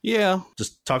talk. Yeah.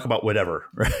 Just talk about whatever.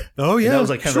 Right? Oh, yeah. And that was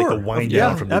kind of like the wind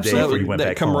down from the day before you went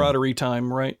back home. That camaraderie time,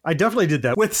 right? I definitely did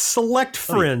that. With select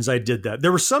friends, I did that.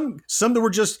 There were some that were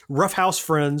just roughhouse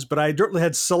friends, but I certainly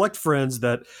had select friends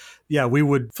that, we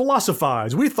would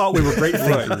philosophize. We thought we were great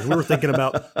thinkers. We were thinking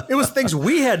about, it was things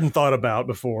we hadn't thought about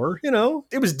before.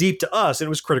 It was deep to us and it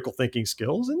was critical thinking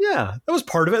skills. And that was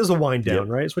part of it as a wind down,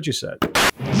 right? It's what you said.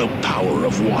 The power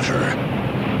of water.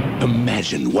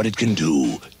 Imagine what it can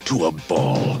do to a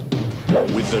ball.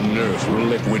 With the Nerf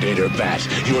Liquidator Bat,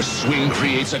 your swing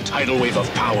creates a tidal wave of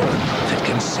power that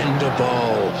can send a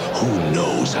ball who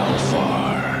knows how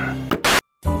far.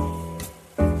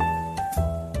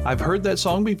 I've Heard That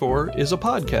Song Before is a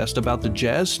podcast about the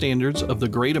jazz standards of the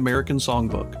Great American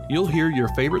Songbook. You'll hear your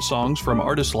favorite songs from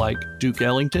artists like Duke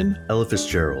Ellington, Ella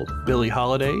Fitzgerald, Billie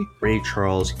Holiday, Ray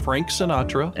Charles, Frank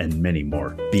Sinatra, and many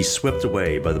more. Be swept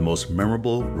away by the most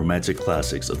memorable romantic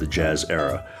classics of the jazz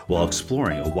era while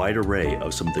exploring a wide array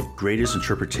of some of the greatest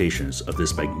interpretations of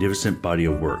this magnificent body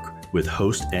of work with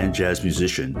host and jazz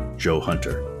musician Joe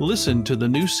Hunter. Listen to the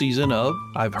new season of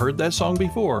I've Heard That Song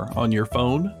Before on your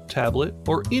phone, tablet,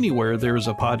 or anywhere there is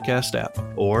a podcast app.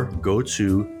 Or go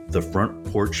to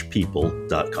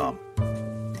thefrontporchpeople.com.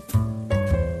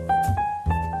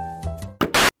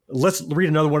 Let's read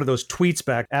another one of those tweets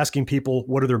back asking people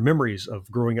what are their memories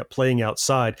of growing up playing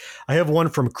outside. I have one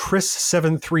from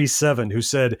Chris737 who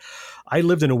said, I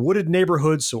lived in a wooded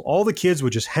neighborhood, so all the kids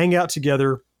would just hang out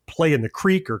together, play in the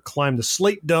creek or climb the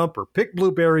slate dump or pick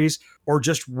blueberries or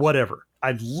just whatever.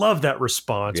 I love that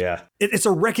response. Yeah. It's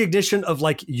a recognition of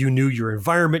you knew your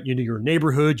environment, you knew your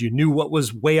neighborhood, you knew what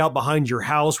was way out behind your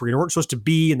house where you weren't supposed to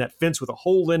be in that fence with a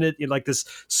hole in it. This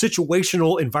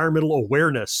situational environmental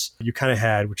awareness you kind of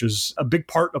had, which is a big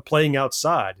part of playing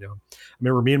outside. I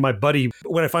remember me and my buddy,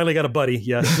 when I finally got a buddy,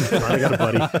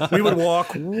 we would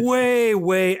walk way,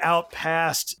 way out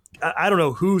past, I don't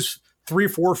know whose 3 or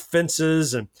 4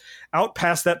 fences and out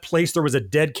past that place there was a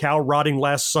dead cow rotting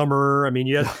last summer. I mean,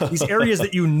 you had these areas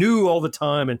that you knew all the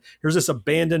time, and here's this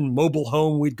abandoned mobile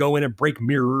home. We'd go in and break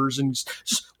mirrors and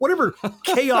just whatever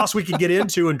chaos we could get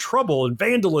into and trouble and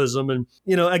vandalism. And,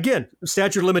 again,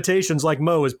 statute of limitations like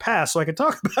Mo is passed, so I can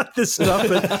talk about this stuff.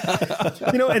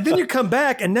 But, and then you come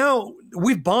back and now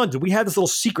we've bonded. We had this little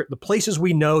secret, the places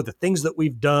we know, the things that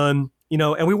we've done,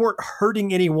 and we weren't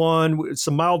hurting anyone,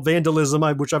 some mild vandalism,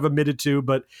 which I've admitted to,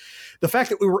 but the fact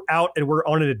that we were out and we're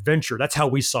on an adventure, that's how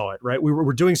we saw it, right? We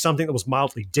were doing something that was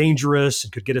mildly dangerous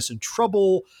and could get us in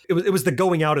trouble. It was the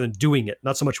going out and doing it,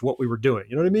 not so much what we were doing.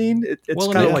 You know what I mean? It's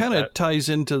kind of ties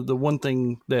into the one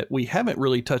thing that we haven't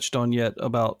really touched on yet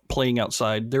about playing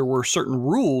outside. There were certain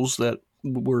rules that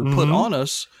were put on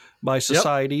us by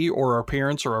society or our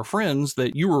parents or our friends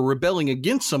that you were rebelling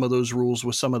against some of those rules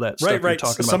with some of that stuff you're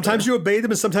talking about. Sometimes you obeyed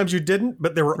them and sometimes you didn't,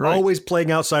 but they were always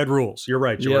playing outside rules. You're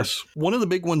right, George. Yes. One of the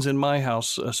big ones in my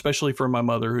house, especially for my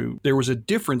mother, who there was a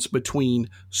difference between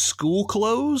school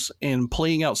clothes and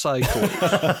playing outside clothes.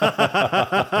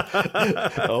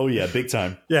 Oh, yeah, big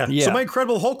time. Yeah. So my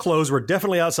Incredible Hulk clothes were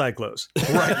definitely outside clothes.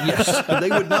 Right, yes. They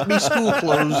would not be school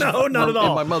clothes. No, not at all.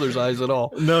 In my mother's eyes at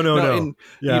all. No. And,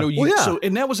 so,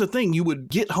 and that was the thing. You would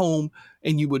get home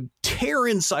and you would tear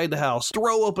inside the house,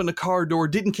 throw open the car door,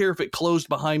 didn't care if it closed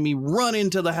behind me, run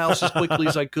into the house as quickly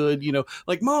as I could,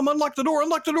 like, Mom, unlock the door,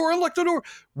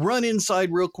 run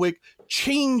inside real quick,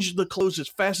 change the clothes as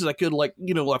fast as I could, like,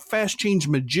 a fast change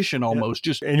magician almost.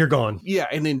 And you're gone. Yeah,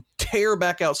 and then tear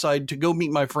back outside to go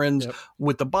meet my friends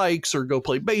with the bikes or go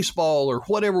play baseball or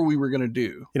whatever we were going to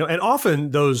do. And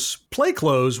often those play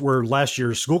clothes were last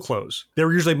year's school clothes. They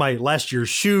were usually my last year's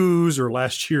shoes or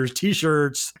last year's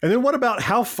t-shirts. And then what about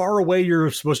how far away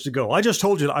you're supposed to go? I just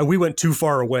told you we went too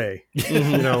far away.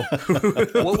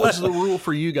 What was the rule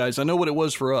for you guys? I know what it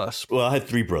was for us. Well, I had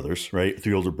 3 brothers, right?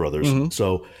 3 older brothers. Mm-hmm.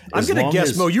 So I'm going to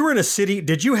guess, Mo, you were in a city.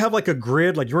 Did you have like a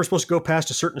grid? Like you weren't supposed to go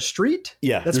past a certain street?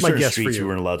 Yeah. That's my guess for you. You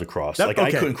weren't allowed to cross. I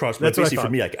couldn't cross. That's basically for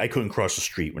me. I couldn't cross the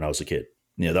street when I was a kid.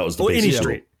 Yeah, that was the basic any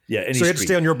street. Yeah, any so you had to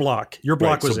stay on your block. Your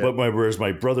block was it. But whereas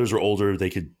my brothers were older, they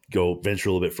could go venture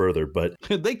a little bit further. But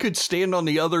they could stand on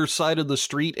the other side of the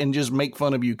street and just make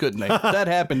fun of you, couldn't they? That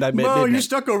happened, I bet. No, you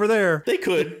stuck over there. They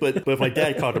could, but if my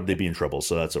dad caught them, they'd be in trouble.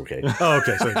 So that's okay. Oh,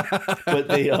 okay. Sorry. But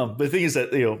the thing is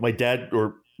that my dad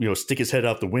or stick his head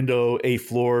out the window, 8th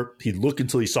floor. He'd look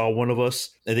until he saw one of us,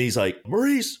 and then he's like,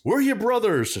 "Maurice, where are your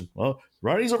brothers?" And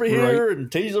Ronnie's over here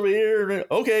and Teddy's over here.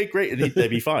 Okay, great. And they'd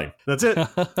be fine. That's it.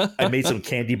 I made some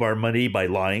candy bar money by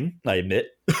lying, I admit.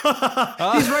 He's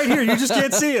right here. You just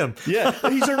can't see him. Yeah,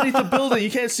 he's underneath the building.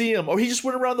 You can't see him. Or he just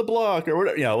went around the block or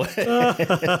whatever.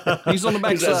 He's on the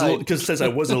back side. Because since I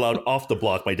wasn't allowed off the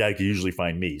block, my dad could usually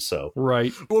find me. So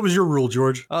right. What was your rule,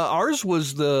 George? Ours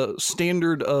was the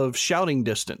standard of shouting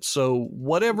distance. So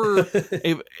whatever,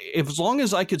 if as long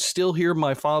as I could still hear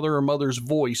my father or mother's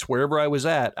voice wherever I was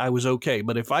at, I was okay.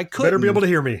 But if I couldn't, better be able to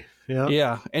hear me.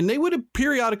 Yeah. And they would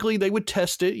periodically, they would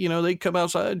test it. They'd come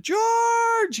outside,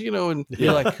 George, and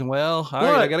you're like, well, all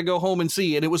right, I got to go home and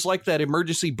see. And it was like that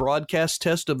emergency broadcast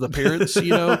test of the parents,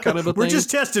 kind of a thing. We're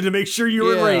just testing to make sure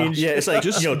you're in range. Yeah, it's like,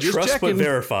 just trust checking. But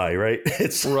verify, right?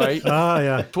 It's right.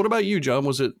 Yeah. What about you, John?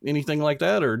 Was it anything like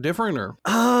that or different or?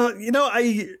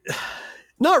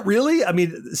 Not really. I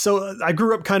mean, so I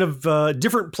grew up kind of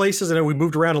different places and we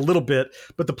moved around a little bit,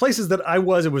 but the places that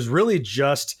it was really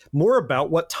just more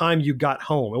about what time you got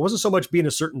home. It wasn't so much being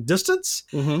a certain distance,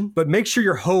 but make sure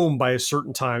you're home by a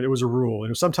certain time. It was a rule.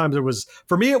 And sometimes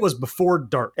for me, it was before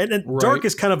dark. And dark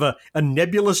is kind of a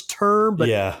nebulous term. But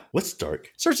yeah. What's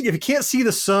dark? If you can't see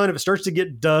the sun, if it starts to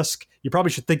get dusk, you probably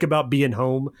should think about being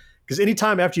home. Because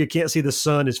anytime after you can't see the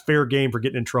sun is fair game for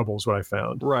getting in trouble is what I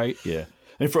found. Right. Yeah.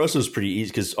 And for us, it was pretty easy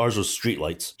because ours was street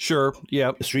lights. Sure.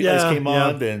 Yeah. The street lights came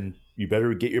on, then you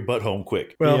better get your butt home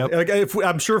quick. Well,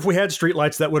 I'm sure if we had street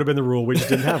lights, that would have been the rule. We just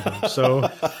didn't have them. So,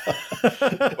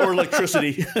 or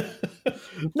electricity.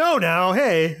 No, now,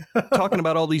 hey. Talking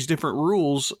about all these different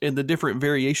rules and the different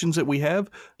variations that we have,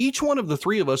 each one of the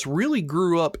 3 of us really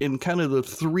grew up in kind of the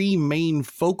 3 main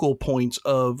focal points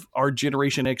of our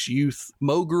Generation X youth.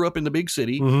 Mo grew up in the big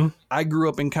city. I grew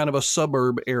up in kind of a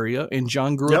suburb area, and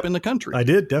John grew up in the country. I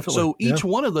did, definitely. So each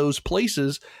one of those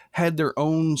places had their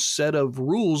own set of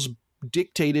rules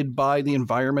dictated by the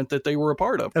environment that they were a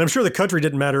part of. And I'm sure the country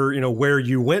didn't matter, where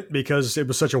you went because it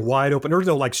was such a wide open, there was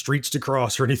no like streets to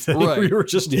cross or anything. Right. You're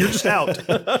just out.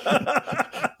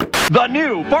 The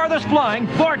new farthest flying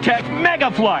Vortex Mega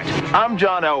Flight. I'm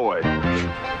John Elway.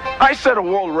 I set a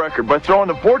world record by throwing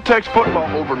the Vortex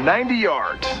football over 90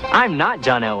 yards. I'm not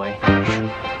John Elway,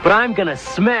 but I'm gonna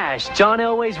smash John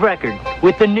Elway's record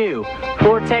with the new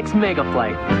Vortex Mega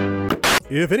Flight.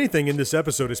 If anything in this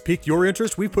episode has piqued your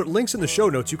interest, we've put links in the show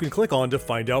notes you can click on to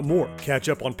find out more. Catch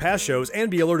up on past shows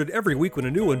and be alerted every week when a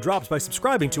new one drops by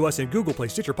subscribing to us in Google Play,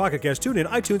 Stitcher, Pocket Cast, TuneIn,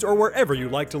 iTunes, or wherever you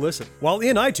like to listen. While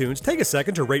in iTunes, take a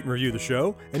second to rate and review the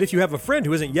show. And if you have a friend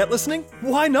who isn't yet listening,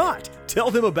 why not? Tell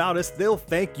them about us. They'll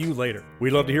thank you later.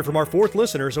 We'd love to hear from our 4th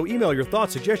listener, so email your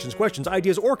thoughts, suggestions, questions,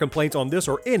 ideas, or complaints on this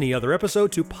or any other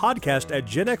episode to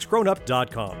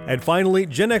podcast@genxgrownup.com. And finally,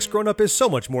 Gen X Grown Up is so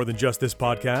much more than just this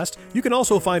podcast. You can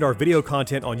also find our video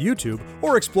content on YouTube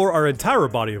or explore our entire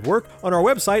body of work on our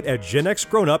website at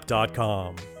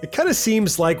genxgrownup.com. It kind of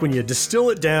seems like when you distill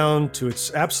it down to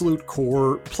its absolute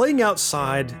core, playing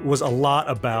outside was a lot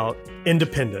about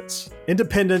independence.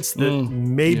 Independence that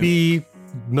maybe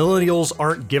millennials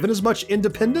aren't given as much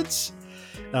independence.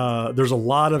 There's a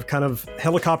lot of kind of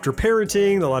helicopter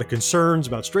parenting, a lot of concerns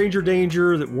about stranger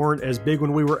danger that weren't as big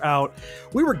when we were out.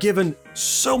 We were given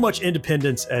so much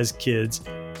independence as kids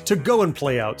to go and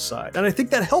play outside. And I think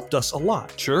that helped us a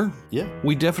lot. Sure. Yeah.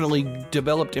 We definitely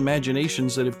developed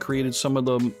imaginations that have created some of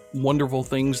the wonderful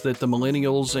things that the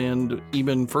millennials and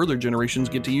even further generations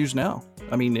get to use now.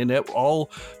 I mean, and it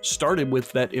all started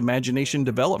with that imagination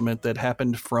development that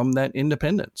happened from that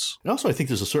independence. And also, I think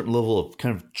there's a certain level of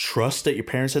kind of trust that your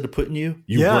parents had to put in you.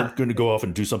 You weren't going to go off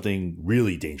and do something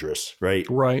really dangerous, right?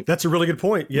 Right. That's a really good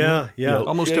point. Yeah, yeah.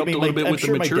 Almost helped a little bit with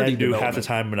the maturity my dad knew development. half the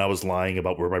time when I was lying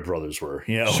about where my brothers were,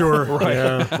 you know? Sure. Right.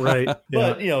 Yeah, right.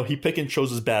 But, you know, he picked and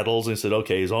chose his battles and said,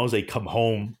 okay, as long as they come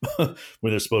home when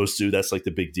they're supposed to, that's like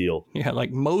the big deal. Yeah,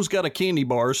 like Mo's got a candy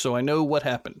bar, so I know what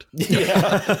happened.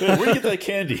 Yeah. Where'd you get that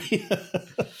candy?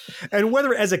 And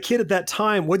whether as a kid at that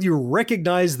time, whether you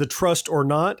recognize the trust or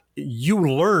not, you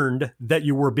learned that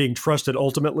you were being trusted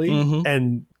ultimately,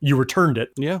 and you returned it.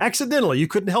 Yeah. Accidentally. You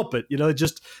couldn't help it. You know,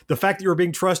 just the fact that you were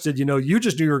being trusted, you know, you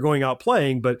just knew you were going out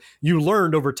playing, but you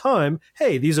learned over time,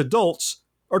 hey, these adults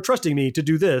are trusting me to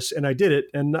do this, and I did it,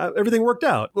 and everything worked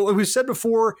out. Well, we said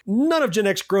before, none of Gen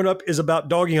X Grown Up is about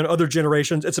dogging on other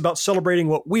generations. It's about celebrating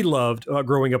what we loved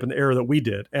growing up in the era that we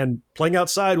did, and playing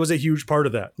outside was a huge part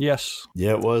of that. Yes. Yeah,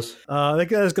 it was. I think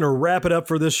that's going to wrap it up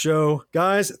for this show.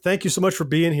 Guys, thank you so much for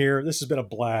being here. This has been a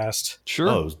blast. Sure.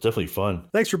 Oh, it was definitely fun.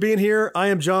 Thanks for being here. I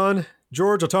am John.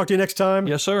 George, I'll talk to you next time.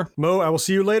 Yes, sir. Mo, I will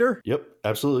see you later. Yep,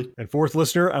 absolutely. And fourth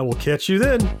listener, I will catch you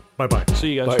then. Bye-bye.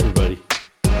 See you guys. Bye, everybody.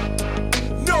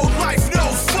 No life, no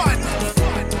fun.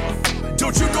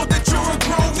 Don't you know that you're a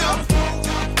grown up?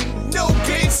 No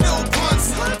games, no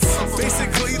puns.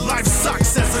 Basically, life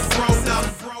sucks as a grown up.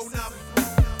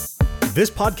 This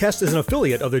podcast is an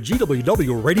affiliate of the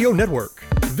GWW Radio Network.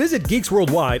 Visit Geeks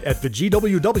Worldwide at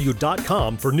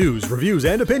thegww.com for news, reviews,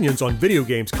 and opinions on video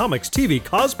games, comics, TV,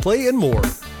 cosplay, and more.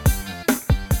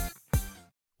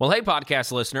 Well, hey,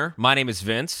 podcast listener. My name is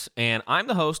Vince, and I'm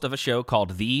the host of a show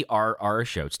called The RR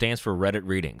Show. It stands for Reddit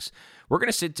Readings. We're going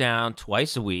to sit down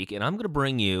twice a week, and I'm going to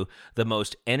bring you the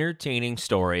most entertaining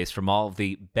stories from all of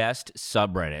the best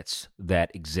subreddits that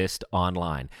exist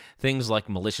online. Things like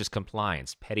malicious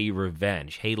compliance, petty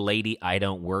revenge, hey, lady, I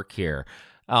don't work here.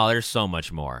 Oh, there's so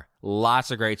much more. Lots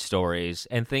of great stories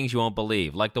and things you won't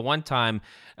believe. Like the one time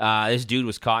this dude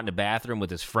was caught in a bathroom with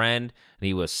his friend, and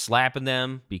he was slapping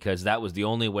them because that was the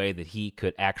only way that he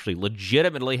could actually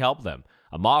legitimately help them.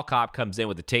 A mall cop comes in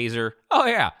with a taser. Oh,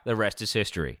 yeah, the rest is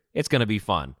history. It's going to be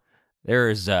fun.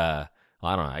 There's, I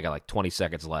don't know, I got like 20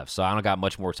 seconds left, so I don't got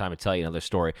much more time to tell you another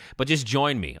story. But just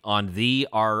join me on The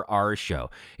RR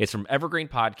Show. It's from Evergreen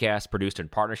Podcast, produced in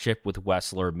partnership with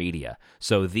Wessler Media.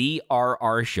 So The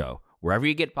RR Show, wherever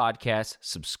you get podcasts,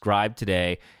 subscribe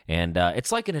today. And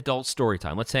it's like an adult story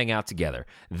time. Let's hang out together.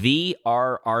 The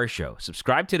RR Show.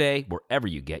 Subscribe today wherever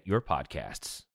you get your podcasts.